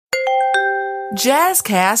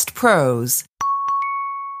Jazzcast Pros.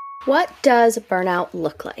 What does burnout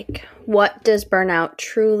look like? What does burnout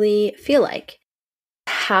truly feel like?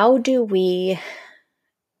 How do we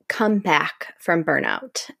come back from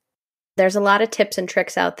burnout? There's a lot of tips and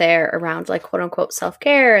tricks out there around quote unquote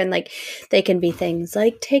self-care, and they can be things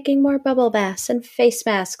like taking more bubble baths and face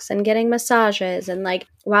masks and getting massages. And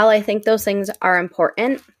while I think those things are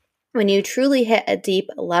important, when you truly hit a deep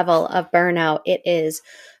level of burnout, it is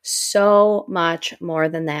so much more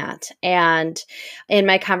than that. And in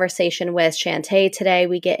my conversation with Chantay today,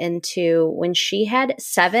 we get into when she had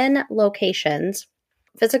 7 locations,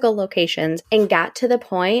 physical locations, and got to the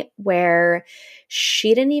point where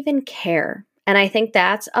she didn't even care. And I think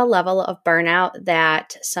that's a level of burnout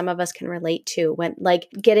that some of us can relate to, when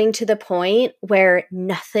getting to the point where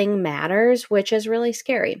nothing matters, which is really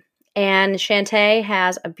scary. And Chantay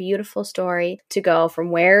has a beautiful story to go from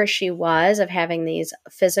where she was of having these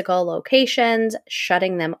physical locations,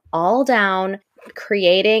 shutting them all down,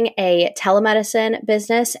 creating a telemedicine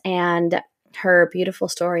business, and her beautiful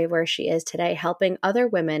story where she is today, helping other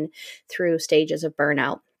women through stages of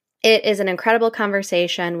burnout. It is an incredible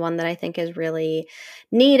conversation, one that I think is really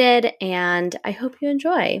needed, and I hope you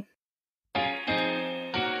enjoy.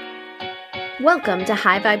 Welcome to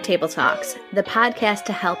High Vibe Table Talks, the podcast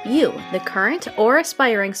to help you, the current or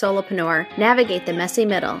aspiring solopreneur, navigate the messy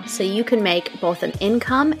middle so you can make both an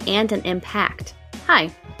income and an impact.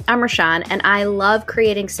 Hi, I'm Rashawn, and I love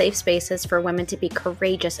creating safe spaces for women to be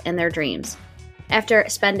courageous in their dreams. After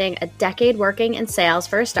spending a decade working in sales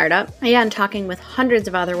for a startup and talking with hundreds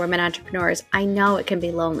of other women entrepreneurs, I know it can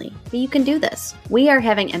be lonely, but you can do this. We are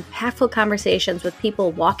having impactful conversations with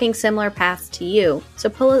people walking similar paths to you, so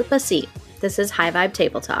pull up a seat. This is High Vibe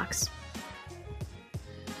Table Talks.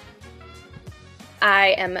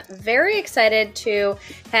 I am very excited to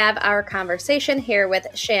have our conversation here with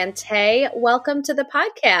Chantay. Welcome to the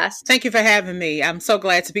podcast. Thank you for having me. I'm so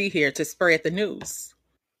glad to be here to spread the news.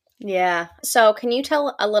 Yeah. So can you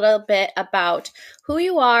tell a little bit about who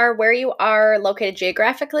you are, where you are located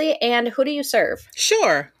geographically, and who do you serve?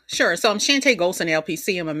 Sure. So I'm Chantay Golson,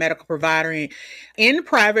 LPC. I'm a medical provider in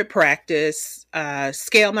private practice,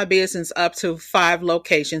 scale my business up to 5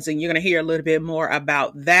 locations, and you're going to hear a little bit more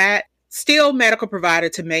about that. Still medical provider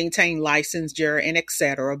to maintain licensure and et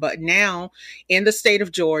cetera. But now in the state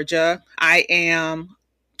of Georgia, I am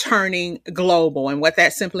turning global. And what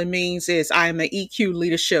that simply means is I'm an EQ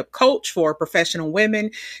leadership coach for professional women,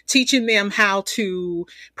 teaching them how to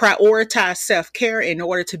prioritize self-care in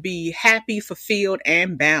order to be happy, fulfilled,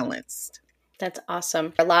 and balanced. That's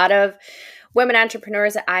awesome. A lot of women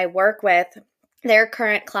entrepreneurs that I work with, their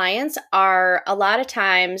current clients are a lot of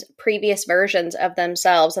times previous versions of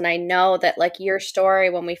themselves. And I know that your story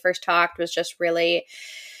when we first talked was just really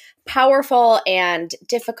powerful and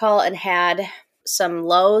difficult and had some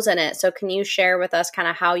lows in it. So can you share with us kind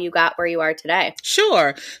of how you got where you are today?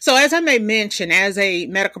 Sure. So as I may mention, as a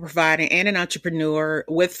medical provider and an entrepreneur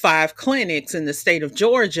with 5 clinics in the state of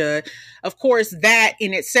Georgia, of course, that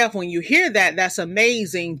in itself, when you hear that, that's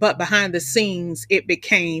amazing. But behind the scenes, it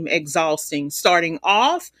became exhausting. Starting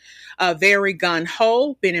off, very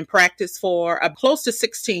gung-ho, been in practice for close to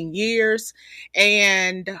 16 years.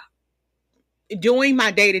 And doing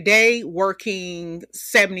my day-to-day, working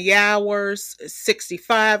 70 hours,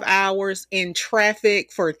 65 hours in traffic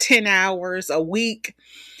for 10 hours a week,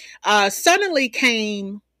 suddenly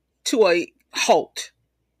came to a halt.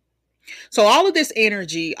 So all of this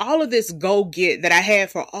energy, all of this go-get that I had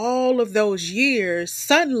for all of those years,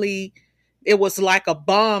 suddenly it was like a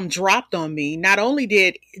bomb dropped on me. Not only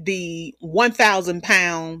did the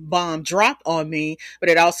 1,000-pound bomb drop on me, but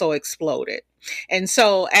it also exploded. And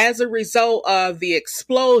so as a result of the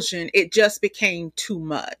explosion, it just became too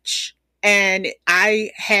much. And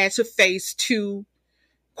I had to face 2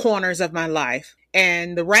 corners of my life.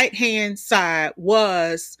 And the right-hand side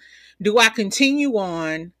was, do I continue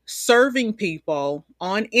on serving people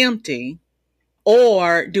on empty,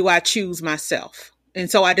 or do I choose myself? And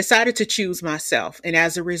so I decided to choose myself. And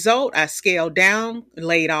as a result, I scaled down,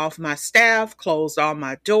 laid off my staff, closed all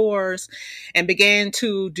my doors, and began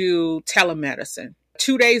to do telemedicine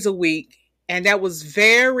 2 days a week. And that was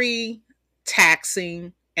very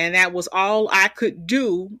taxing. And that was all I could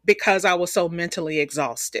do because I was so mentally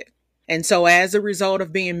exhausted. And so as a result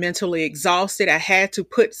of being mentally exhausted, I had to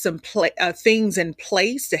put some things in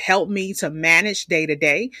place to help me to manage day to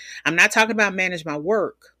day. I'm not talking about manage my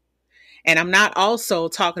work. And I'm not also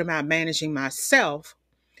talking about managing myself,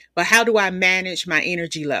 but how do I manage my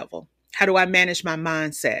energy level? How do I manage my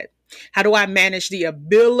mindset? How do I manage the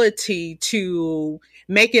ability to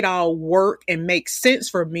make it all work and make sense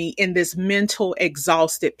for me in this mental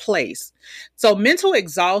exhausted place? So mental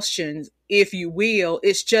exhaustion, if you will,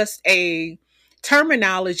 is just a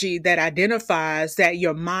terminology that identifies that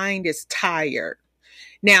your mind is tired.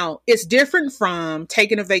 Now, it's different from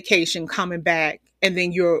taking a vacation, coming back, and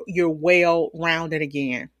then you're well rounded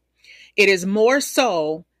again. It is more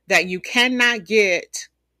so that you cannot get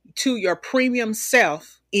to your premium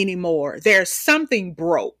self anymore. There's something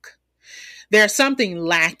broke. There's something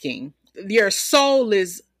lacking. Your soul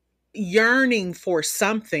is yearning for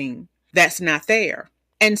something that's not there.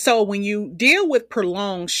 And so when you deal with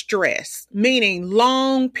prolonged stress, meaning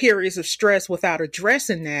long periods of stress without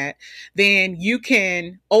addressing that, then you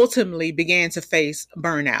can ultimately begin to face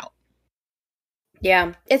burnout.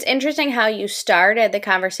 Yeah. It's interesting how you started the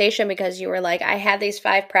conversation because you were like, I had these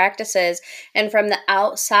 5 practices, and from the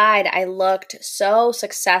outside, I looked so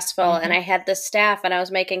successful and I had the staff and I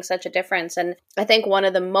was making such a difference. And I think one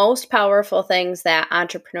of the most powerful things that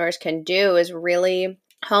entrepreneurs can do is really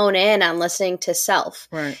hone in on listening to self,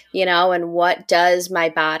 Right. And what does my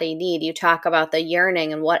body need? You talk about the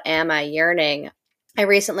yearning and what am I yearning? I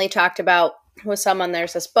recently talked about with someone,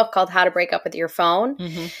 there's this book called How to Break Up with Your Phone.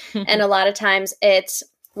 And a lot of times it's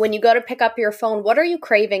when you go to pick up your phone, what are you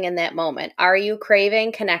craving in that moment? Are you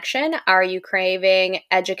craving connection? Are you craving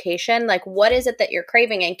education? Like, what is it that you're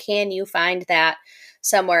craving? And can you find that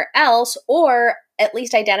somewhere else, or at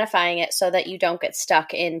least identifying it so that you don't get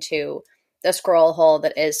stuck into the scroll hole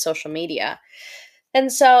that is social media?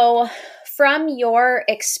 And so from your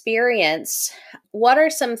experience, what are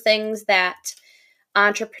some things that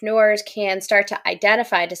entrepreneurs can start to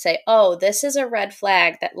identify to say, oh, this is a red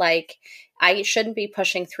flag that I shouldn't be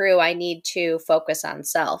pushing through. I need to focus on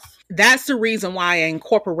self. That's the reason why I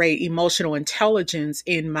incorporate emotional intelligence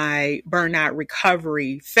in my burnout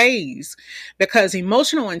recovery phase, because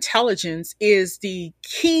emotional intelligence is the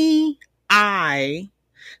key eye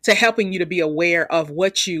to helping you to be aware of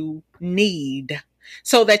what you need,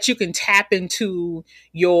 so that you can tap into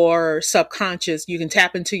your subconscious, you can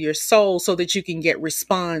tap into your soul so that you can get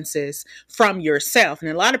responses from yourself. And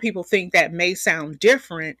a lot of people think that may sound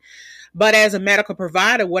different, but as a medical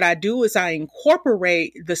provider, what I do is I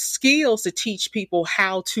incorporate the skills to teach people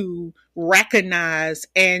how to recognize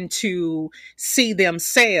and to see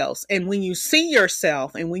themselves. And when you see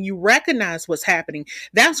yourself and when you recognize what's happening,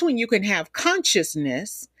 that's when you can have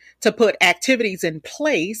consciousness to put activities in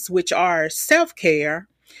place, which are self-care,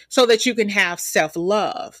 so that you can have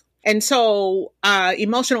self-love. And so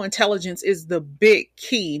emotional intelligence is the big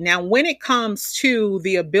key. Now, when it comes to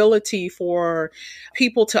the ability for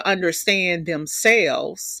people to understand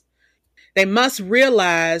themselves, they must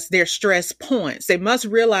realize their stress points. They must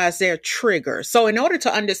realize their triggers. So in order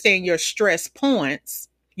to understand your stress points,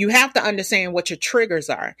 you have to understand what your triggers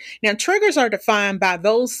are. Now, triggers are defined by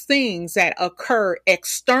those things that occur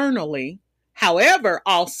externally, however,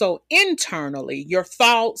 also internally, your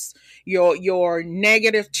thoughts, your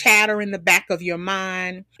negative chatter in the back of your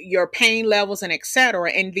mind, your pain levels, and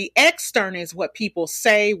etc. And the external is what people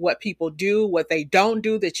say, what people do, what they don't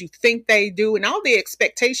do that you think they do, and all the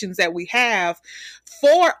expectations that we have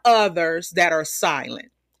for others that are silent.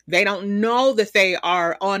 They don't know that they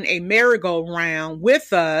are on a merry-go-round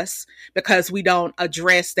with us because we don't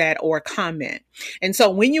address that or comment. And so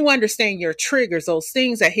when you understand your triggers, those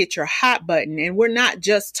things that hit your hot button, and we're not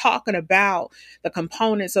just talking about the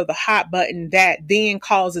components of the hot button that then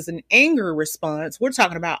causes an anger response, we're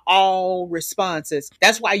talking about all responses.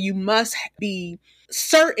 That's why you must be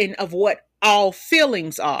certain of what all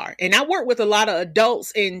feelings are. And I work with a lot of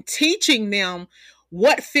adults in teaching them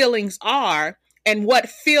what feelings are and what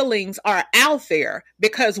feelings are out there,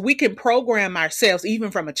 because we can program ourselves even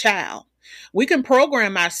from a child. We can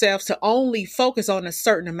program ourselves to only focus on a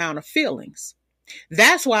certain amount of feelings.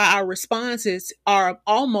 That's why our responses are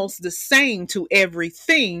almost the same to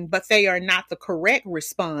everything, but they are not the correct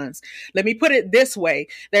response. Let me put it this way.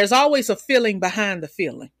 There's always a feeling behind the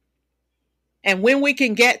feeling. And when we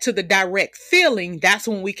can get to the direct feeling, that's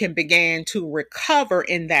when we can begin to recover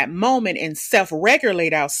in that moment and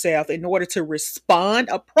self-regulate ourselves in order to respond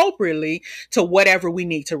appropriately to whatever we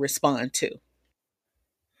need to respond to.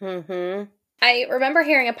 I remember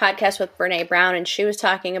hearing a podcast with Brene Brown, and she was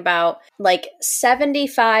talking about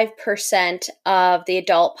 75% of the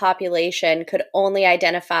adult population could only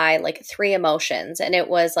identify 3 emotions. And it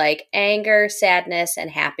was anger, sadness,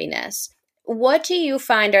 and happiness. What do you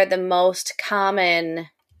find are the most common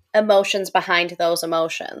emotions behind those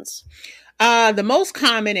emotions? The most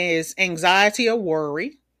common is anxiety or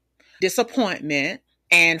worry, disappointment,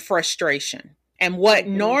 and frustration. And what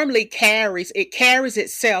normally it carries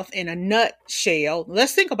itself in a nutshell.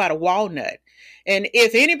 Let's think about a walnut. And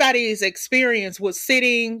if anybody's experience was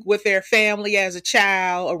sitting with their family as a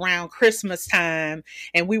child around Christmas time,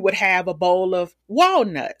 and we would have a bowl of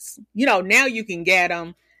walnuts, now you can get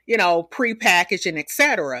them, prepackaged and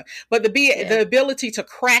etc. But the ability to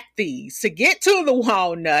crack these, to get to the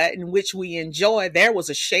walnut in which we enjoy, there was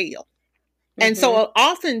a shell. And so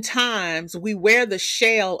oftentimes we wear the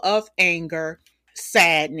shell of anger,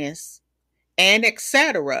 sadness, and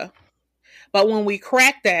etc. But when we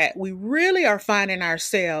crack that, we really are finding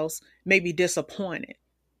ourselves maybe disappointed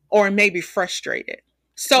or maybe frustrated.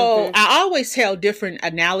 So I always tell different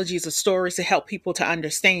analogies or stories to help people to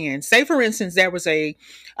understand. Say, for instance, there was a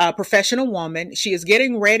professional woman. She is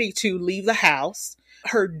getting ready to leave the house.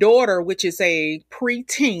 Her daughter, which is a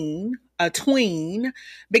preteen, a tween,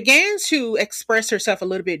 began to express herself a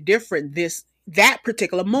little bit different that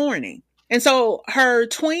particular morning. And so her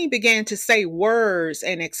tween began to say words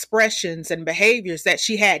and expressions and behaviors that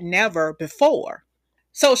she had never before.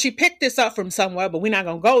 So she picked this up from somewhere, but we're not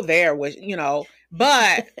going to go there with,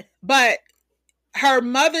 but her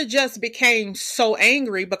mother just became so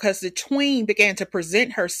angry because the tween began to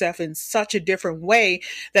present herself in such a different way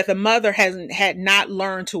that the mother had not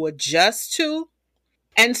learned to adjust to.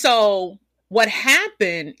 And so what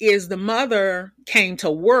happened is the mother came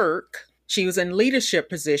to work. She was in leadership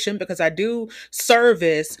position because I do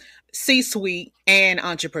service C-suite and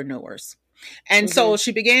entrepreneurs. And so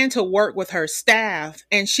she began to work with her staff,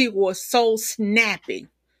 and she was so snappy.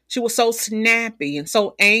 She was so snappy and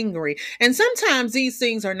so angry. And sometimes these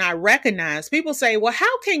things are not recognized. People say, well,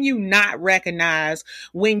 how can you not recognize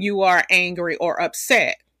when you are angry or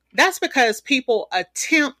upset? That's because people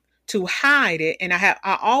attempt to hide it. And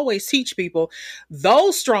I always teach people,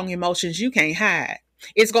 those strong emotions you can't hide.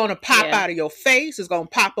 It's going to pop out of your face. It's going to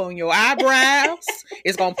pop on your eyebrows.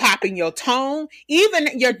 It's going to pop in your tone.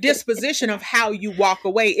 Even your disposition of how you walk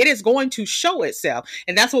away, it is going to show itself.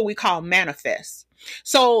 And that's what we call manifest.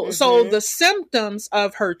 So the symptoms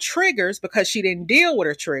of her triggers, because she didn't deal with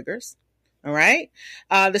her triggers, all right?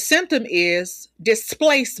 The symptom is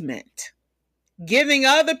displacement, giving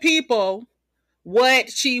other people what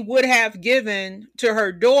she would have given to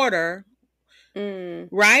her daughter,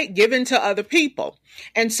 right? Given to other people.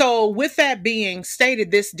 And so with that being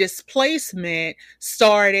stated, this displacement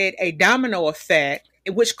started a domino effect,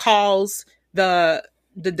 which caused the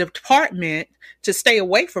department to stay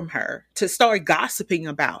away from her, to start gossiping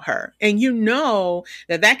about her. And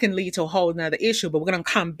that can lead to a whole nother issue, but we're going to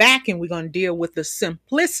come back and we're going to deal with the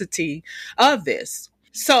simplicity of this.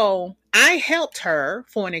 So I helped her,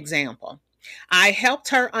 for an example. I helped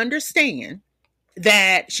her understand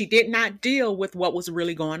that she did not deal with what was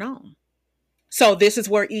really going on. So this is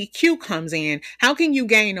where EQ comes in. How can you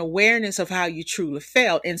gain awareness of how you truly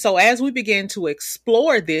felt? And so as we began to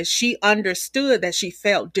explore this, she understood that she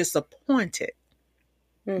felt disappointed,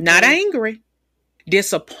 not angry,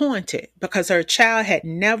 disappointed, because her child had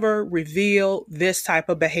never revealed this type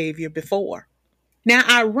of behavior before. Now,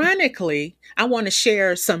 ironically, I want to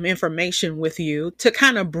share some information with you to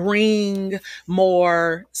kind of bring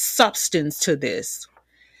more substance to this.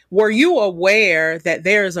 Were you aware that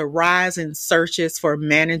there is a rise in searches for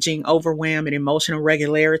managing overwhelm and emotional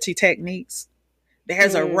regularity techniques?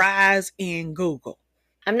 There's a rise in Google.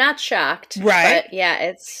 I'm not shocked. Right. But yeah,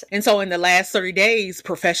 it's... And so in the last 30 days,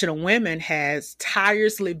 professional women has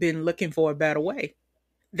tirelessly been looking for a better way.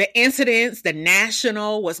 The incidents, the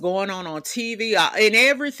national, what's going on TV, and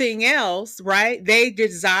everything else, right? They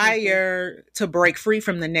desire to break free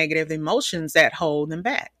from the negative emotions that hold them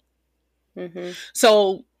back.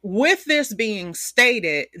 So with this being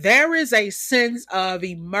stated, there is a sense of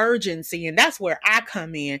emergency, and that's where I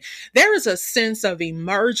come in. There is a sense of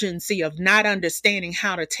emergency of not understanding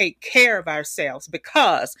how to take care of ourselves,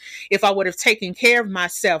 because if I would have taken care of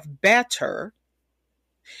myself better,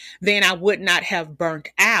 then I would not have burnt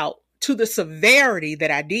out to the severity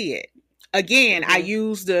that I did. Again, I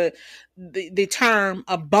use the term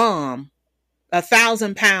a bomb,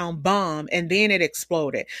 1,000-pound bomb, and then it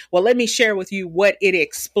exploded. Well, let me share with you what it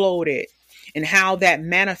exploded and how that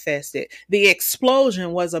manifested. The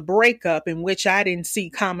explosion was a breakup in which I didn't see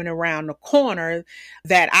coming around the corner,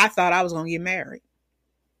 that I thought I was going to get married.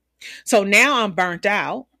 So now I'm burnt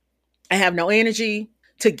out. I have no energy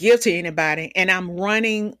to give to anybody, and I'm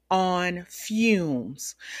running on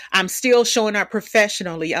fumes. I'm still showing up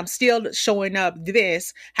professionally. I'm still showing up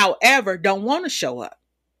this. However, don't want to show up.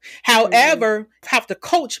 However, have to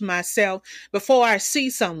coach myself before I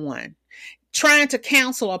see someone. Trying to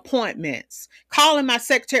cancel appointments. Calling my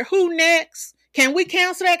secretary, who next? Can we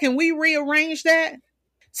cancel that? Can we rearrange that?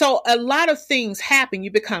 So a lot of things happen.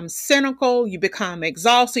 You become cynical, you become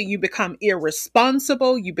exhausted, you become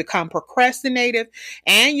irresponsible, you become procrastinative,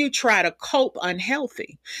 and you try to cope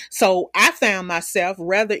unhealthy. So I found myself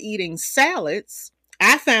rather eating salads.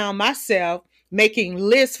 I found myself making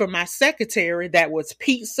lists for my secretary that was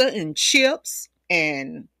pizza and chips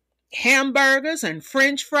and hamburgers and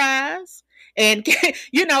french fries and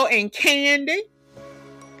and candy.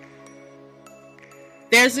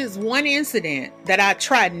 There's this one incident that I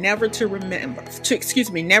tried never to remember,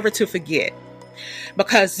 never to forget,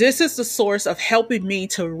 because this is the source of helping me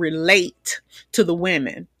to relate to the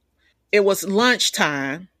women. It was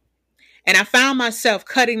lunchtime, and I found myself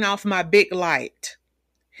cutting off my big light,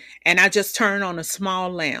 and I just turned on a small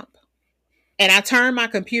lamp, and I turned my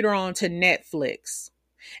computer on to Netflix.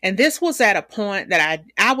 And this was at a point that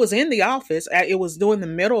I was in the office. It was during the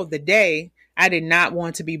middle of the day. I did not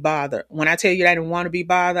want to be bothered. When I tell you I didn't want to be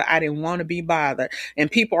bothered, I didn't want to be bothered.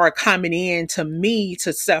 And people are coming in to me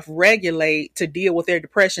to self-regulate, to deal with their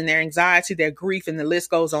depression, their anxiety, their grief, and the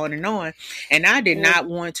list goes on and on. And I did not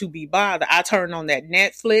want to be bothered. I turned on that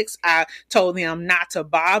Netflix. I told them not to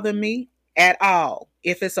bother me at all.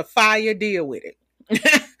 If it's a fire, deal with it.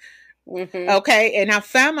 Okay. And I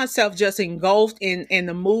found myself just engulfed in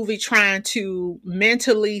the movie, trying to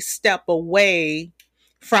mentally step away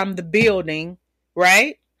from the building.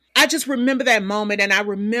 Right. I just remember that moment, and I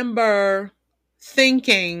remember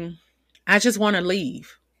thinking, I just want to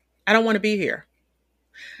leave. I don't want to be here.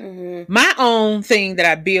 My own thing that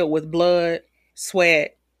I built with blood,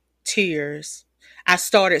 sweat, tears, I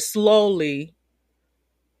started slowly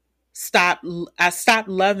I stopped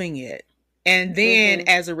loving it. And then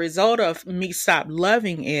as a result of me stop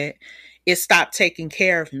loving it, it stopped taking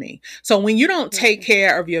care of me. So when you don't take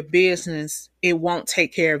care of your business, it won't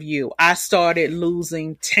take care of you. I started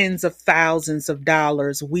losing tens of thousands of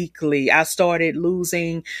dollars weekly. I started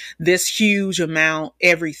losing this huge amount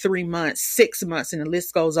every 3 months, 6 months, and the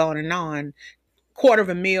list goes on and on,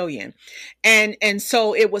 $250,000. And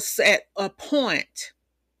so it was at a point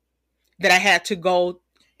that I had to go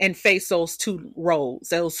and face those two roads,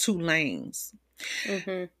 those two lanes.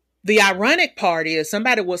 The ironic part is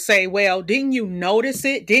somebody will say, well, didn't you notice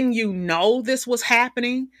it? Didn't you know this was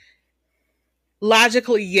happening?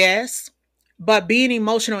 Logically, yes. But being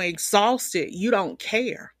emotionally exhausted, you don't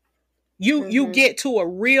care. You get to a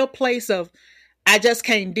real place of, I just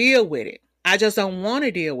can't deal with it. I just don't want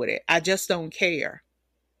to deal with it. I just don't care.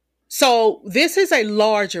 So this is a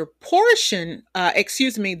larger portion,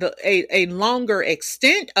 a longer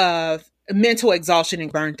extent of mental exhaustion and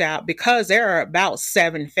burnt out, because there are about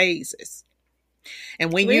 7 phases.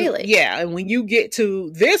 And when and when you get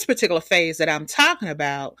to this particular phase that I'm talking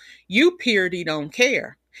about, you purely don't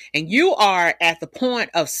care. And you are at the point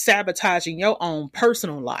of sabotaging your own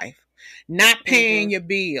personal life, not paying your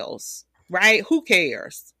bills, right? Who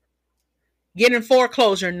cares? Getting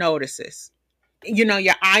foreclosure notices.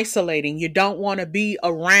 You're isolating. You don't want to be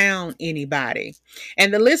around anybody.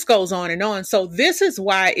 And the list goes on and on. So this is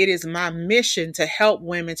why it is my mission to help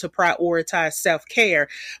women to prioritize self-care,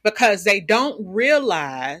 because they don't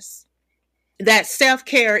realize that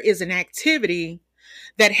self-care is an activity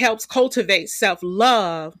that helps cultivate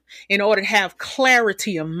self-love in order to have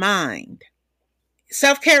clarity of mind.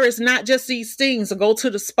 Self-care is not just these things, go to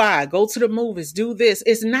the spa, go to the movies, do this.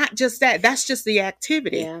 It's not just that. That's just the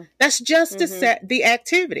activity. Yeah. That's just the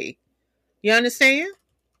activity. You understand?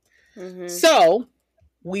 So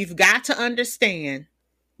we've got to understand,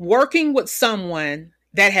 working with someone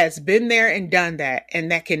that has been there and done that, and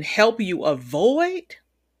that can help you avoid,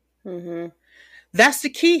 that's the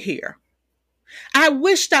key here. I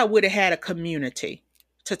wished I would have had a community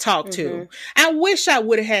to talk to. I wish I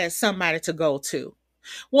would have had somebody to go to.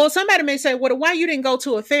 Well, somebody may say, well, why you didn't go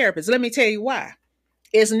to a therapist? Let me tell you why.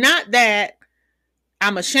 It's not that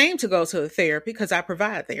I'm ashamed to go to a therapy, because I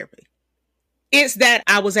provide therapy. It's that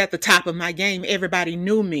I was at the top of my game. Everybody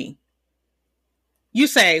knew me. You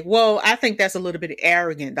say, well, I think that's a little bit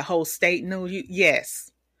arrogant. The whole state knew you.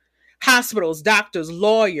 Yes. Hospitals, doctors,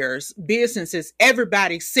 lawyers, businesses,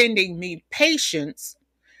 everybody sending me patients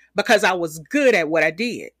because I was good at what I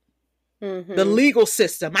did. The legal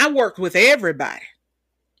system, I worked with everybody.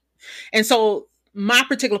 And so my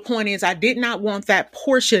particular point is, I did not want that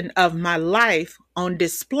portion of my life on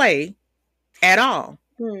display at all.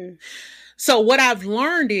 So what I've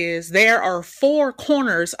learned is there are 4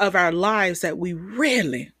 corners of our lives that we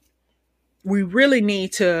really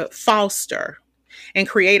need to foster and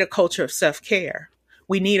create a culture of self-care.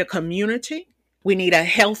 We need a community. We need a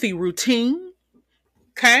healthy routine.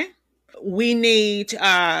 Okay. We need,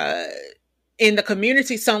 in the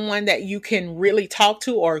community, someone that you can really talk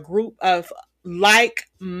to, or a group of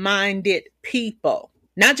like-minded people,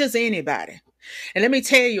 not just anybody. And let me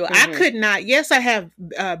tell you, I could not, yes, I have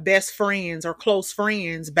best friends or close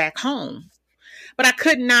friends back home, but I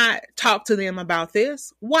could not talk to them about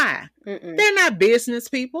this. Why? They're not business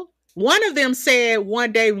people. One of them said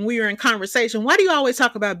one day when we were in conversation, why do you always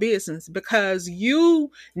talk about business? Because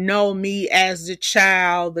you know me as the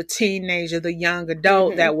child, the teenager, the young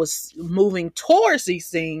adult that was moving towards these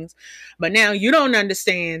things. But now you don't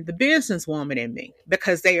understand the businesswoman in me,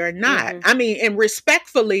 because they are not. I mean, and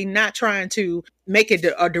respectfully, not trying to make it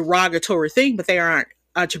a derogatory thing, but they aren't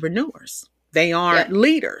entrepreneurs. They aren't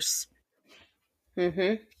leaders.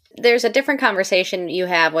 There's a different conversation you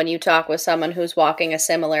have when you talk with someone who's walking a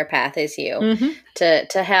similar path as you.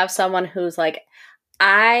 To have someone who's like,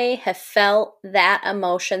 I have felt that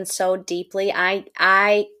emotion so deeply.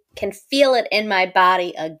 I can feel it in my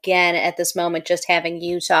body again at this moment, just having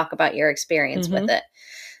you talk about your experience with it.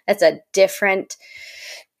 It's a different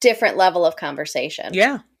level of conversation.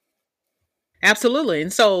 Yeah, absolutely.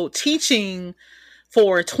 And so teaching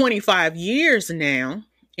for 25 years now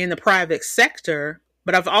in the private sector,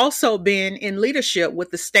 but I've also been in leadership with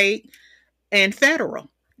the state and federal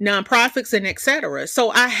nonprofits and etc. So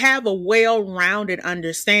I have a well-rounded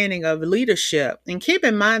understanding of leadership. And keep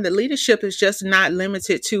in mind that leadership is just not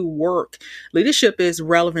limited to work. Leadership is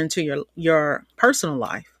relevant to your personal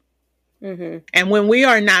life. And when we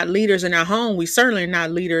are not leaders in our home, we certainly are not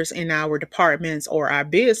leaders in our departments or our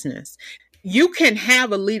business. You can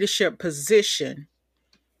have a leadership position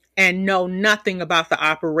and know nothing about the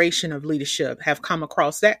operation of leadership. Have come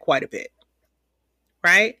across that quite a bit,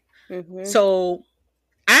 right? So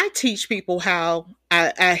I teach people how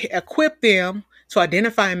I equip them to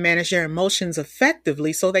identify and manage their emotions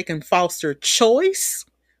effectively so they can foster choice.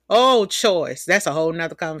 Oh, choice. That's a whole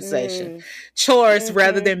nother conversation. Choice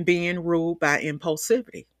rather than being ruled by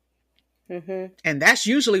impulsivity. And that's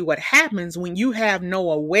usually what happens when you have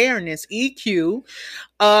no awareness, EQ,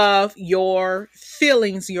 of your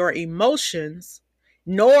feelings, your emotions,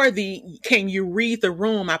 nor can you read the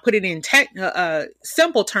room. I put it in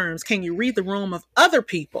simple terms. Can you read the room of other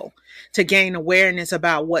people to gain awareness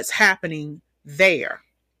about what's happening there?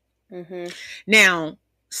 Now,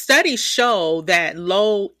 studies show that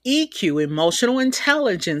low EQ, emotional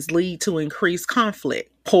intelligence, lead to increased conflict,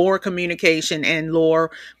 poor communication, and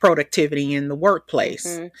lower productivity in the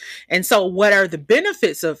workplace. And so what are the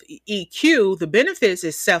benefits of EQ? The benefits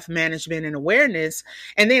is self-management and awareness.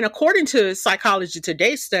 And then according to Psychology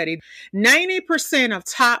Today study, 90% of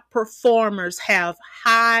top performers have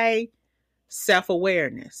high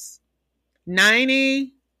self-awareness.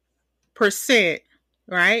 90%,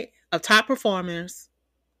 right, of top performers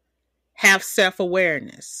have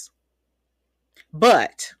self-awareness.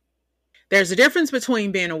 But there's a difference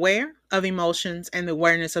between being aware of emotions and the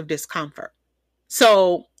awareness of discomfort.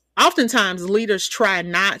 So oftentimes leaders try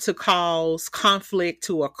not to cause conflict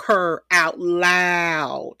to occur out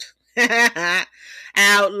loud.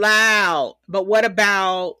 Out loud. But what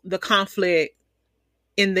about the conflict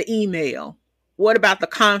in the email? What about the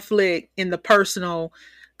conflict in the personal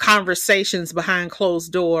conversations behind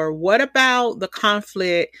closed door? What about the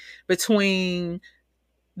conflict between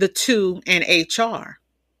the two and HR?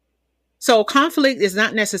 So conflict is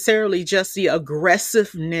not necessarily just the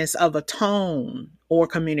aggressiveness of a tone or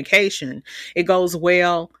communication. It goes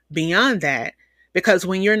well beyond that, because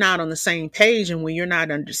when you're not on the same page and when you're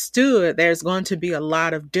not understood, there's going to be a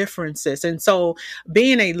lot of differences. And so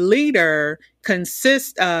being a leader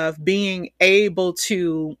consists of being able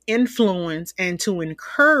to influence and to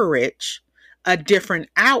encourage a different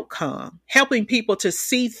outcome. Helping people to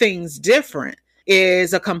see things different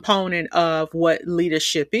is a component of what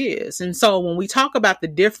leadership is. And so when we talk about the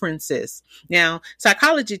differences, now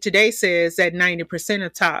Psychology Today says that 90%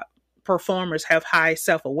 of top performers have high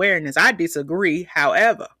self-awareness. I disagree,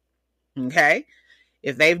 however. Okay.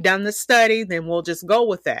 If they've done the study, then we'll just go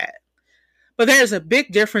with that. But there's a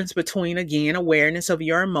big difference between, again, awareness of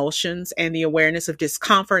your emotions and the awareness of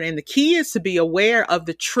discomfort. And the key is to be aware of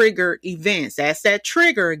the trigger events. That's that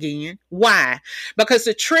trigger again. Why? Because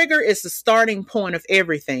the trigger is the starting point of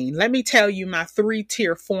everything. Let me tell you my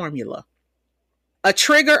 3-tier formula. A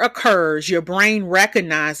trigger occurs, your brain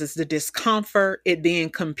recognizes the discomfort, it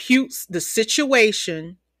then computes the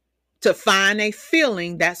situation to find a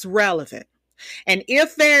feeling that's relevant. And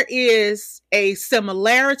if there is a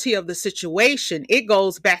similarity of the situation, it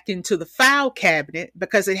goes back into the file cabinet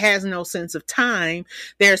because it has no sense of time.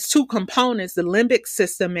 There's 2 components, the limbic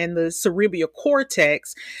system and the cerebral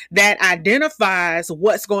cortex, that identifies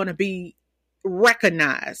what's going to be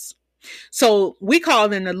recognized. So we call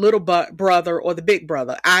them the little brother or the big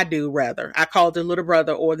brother. I do rather. I call it the little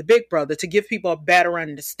brother or the big brother to give people a better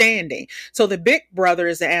understanding. So the big brother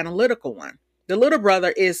is the analytical one. The little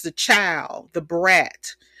brother is the child, the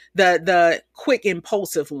brat, the quick,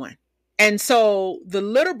 impulsive one. And so the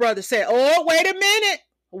little brother said, oh, wait a minute.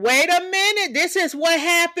 Wait a minute. This is what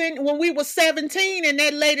happened when we were 17 and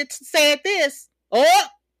that lady said this. Oh,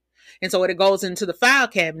 and so it goes into the file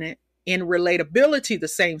cabinet. In relatability, the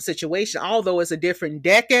same situation, although it's a different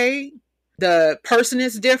decade, the person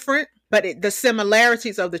is different, but the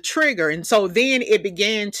similarities of the trigger. And so then it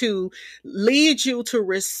began to lead you to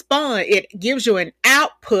respond. It gives you an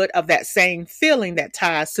output of that same feeling that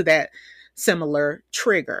ties to that similar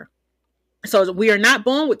trigger. So we are not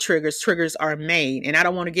born with triggers. Triggers are made. And I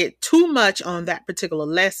don't want to get too much on that particular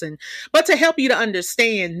lesson, but to help you to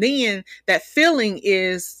understand then that feeling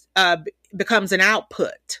becomes an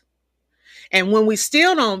output. And when we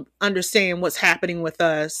still don't understand what's happening with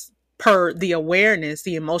us per the awareness,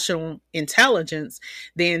 the emotional intelligence,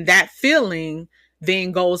 then that feeling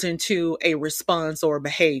then goes into a response or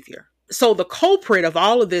behavior. So the culprit of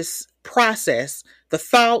all of this process, the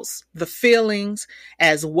thoughts, the feelings,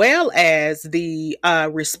 as well as the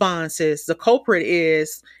responses, the culprit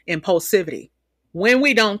is impulsivity. When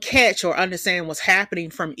we don't catch or understand what's happening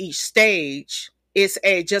from each stage, it's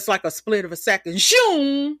just like a split of a second.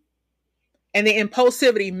 Shoom! And the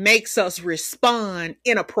impulsivity makes us respond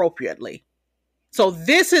inappropriately. So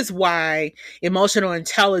this is why emotional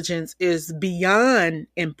intelligence is beyond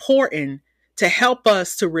important to help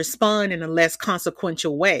us to respond in a less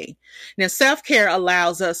consequential way. Now, self-care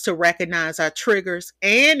allows us to recognize our triggers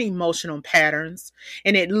and emotional patterns,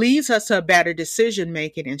 and it leads us to a better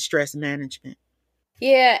decision-making and stress management.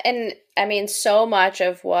 Yeah, and I mean, so much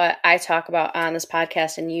of what I talk about on this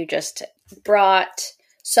podcast, and you just brought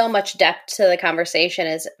so much depth to the conversation,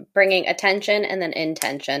 is bringing attention and then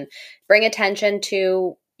intention. Bring attention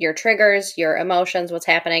to your triggers, your emotions, what's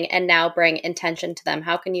happening, and now bring intention to them.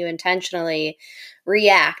 How can you intentionally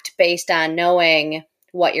react based on knowing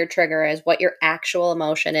what your trigger is, what your actual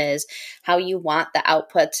emotion is, how you want the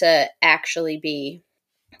output to actually be?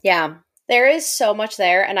 Yeah, there is so much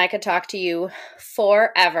there, and I could talk to you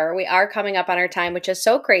forever. We are coming up on our time, which is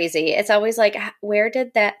so crazy. It's always like, where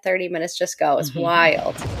did that 30 minutes just go? It's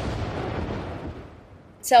wild.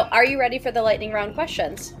 So are you ready for the lightning round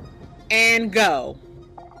questions? And go.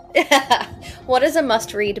 What is a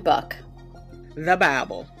must-read book? The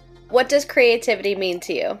Bible. What does creativity mean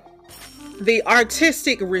to you? The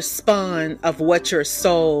artistic response of what your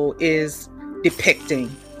soul is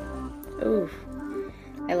depicting. Ooh,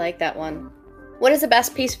 I like that one. What is the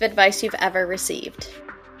best piece of advice you've ever received?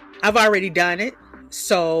 I've already done it.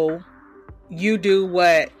 So you do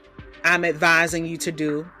what I'm advising you to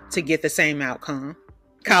do to get the same outcome.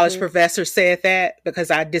 College professor said that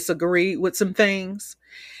because I disagreed with some things,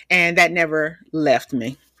 and that never left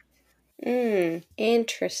me.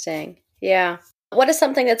 Interesting. Yeah. What is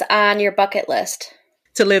something that's on your bucket list?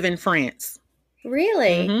 To live in France.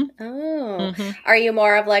 Really? Oh. Are you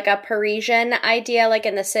more of like a Parisian idea, like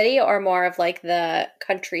in the city, or more of like the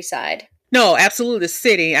countryside? No, absolutely the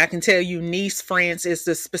city. I can tell you Nice, France is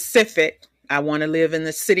the specific. I want to live in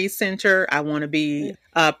the city center. I want to be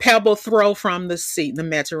a pebble throw from the sea, the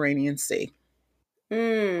Mediterranean Sea.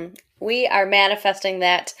 We are manifesting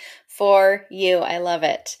that for you. I love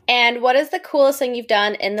it. And what is the coolest thing you've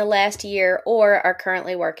done in the last year or are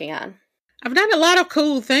currently working on? I've done a lot of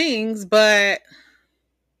cool things, but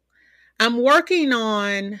I'm working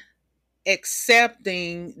on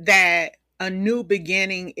accepting that a new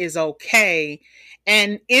beginning is okay.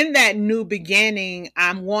 And in that new beginning,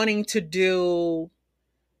 I'm wanting to do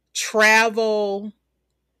travel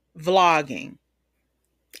vlogging.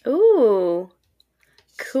 Ooh,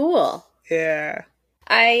 cool. Yeah.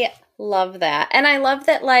 I love that. And I love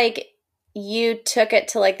that, like, you took it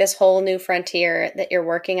to like this whole new frontier that you're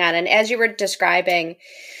working on. And as you were describing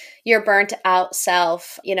your burnt out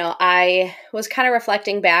self, you know, I was kind of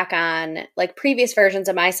reflecting back on like previous versions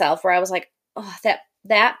of myself where I was like, oh,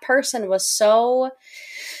 that person was so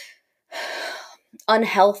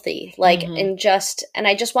unhealthy, like, and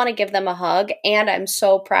I just want to give them a hug. And I'm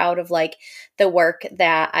so proud of like the work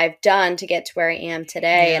that I've done to get to where I am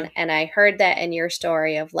today. Yeah. And I heard that in your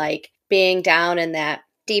story of like being down in that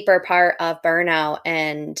deeper part of burnout.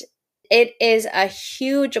 And it is a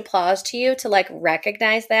huge applause to you to like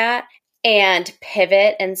recognize that and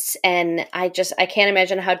pivot. And I can't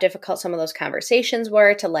imagine how difficult some of those conversations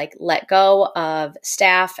were to like let go of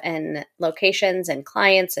staff and locations and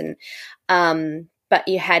clients. And, but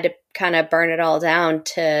you had to kind of burn it all down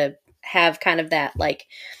to have kind of that like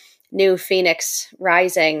new phoenix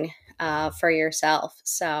rising for yourself.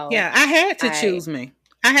 So yeah, I had to choose me.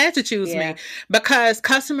 I had to choose me because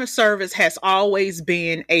customer service has always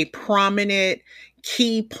been a prominent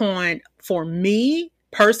key point for me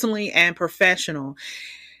personally and professional.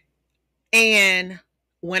 And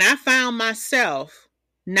when I found myself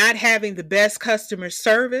not having the best customer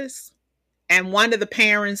service, and one of the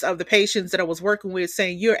parents of the patients that I was working with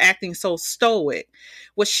saying, "You're acting so stoic."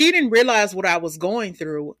 Well, she didn't realize what I was going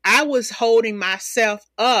through. I was holding myself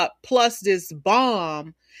up, plus this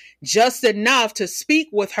bomb, just enough to speak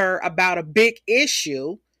with her about a big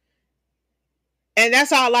issue. And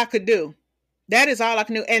that's all I could do. That is all I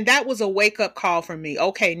can do. And that was a wake up call for me.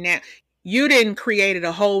 Okay, now you didn't create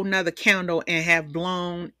a whole nother candle and have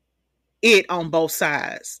blown it on both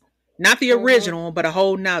sides. Not the original, but a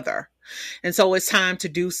whole nother. And so it's time to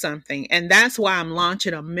do something. And that's why I'm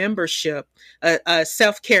launching a membership, a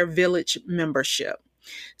self-care village membership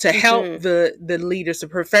to help the leaders, the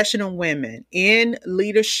professional women in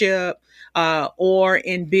leadership or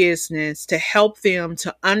in business, to help them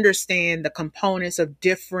to understand the components of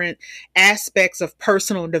different aspects of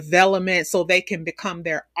personal development so they can become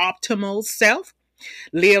their optimal self,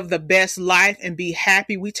 live the best life, and be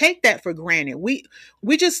happy. We take that for granted. We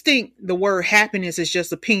just think the word happiness is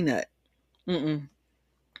just a peanut. No,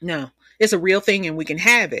 it's a real thing and we can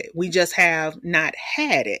have it. We just have not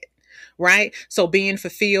had it. Right? So being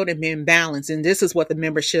fulfilled and being balanced. And this is what the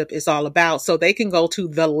membership is all about. So they can go to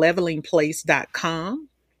thelevelingplace.com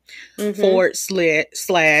 /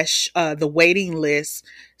 the waiting list,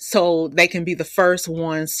 so they can be the first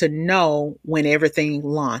ones to know when everything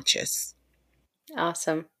launches.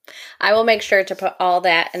 Awesome. I will make sure to put all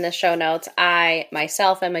that in the show notes. I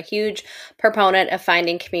myself am a huge proponent of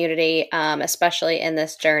finding community, especially in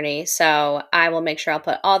this journey. So I will make sure I'll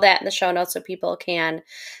put all that in the show notes so people can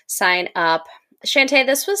sign up. Chantay,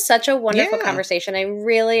 this was such a wonderful conversation. I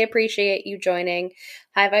really appreciate you joining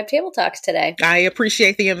High Vibe Table Talks today. I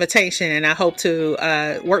appreciate the invitation, and I hope to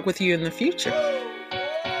work with you in the future.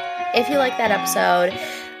 If you like that episode,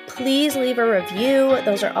 please leave a review.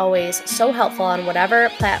 Those are always so helpful on whatever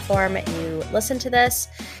platform you listen to this.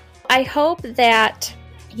 I hope that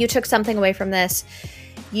you took something away from this.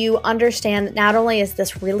 You understand that not only is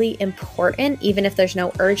this really important, even if there's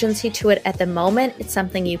no urgency to it at the moment, it's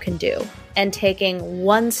something you can do. And taking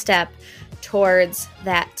one step towards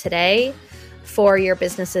that today for your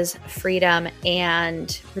business's freedom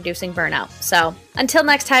and reducing burnout. So until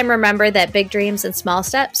next time, remember that big dreams and small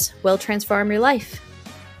steps will transform your life.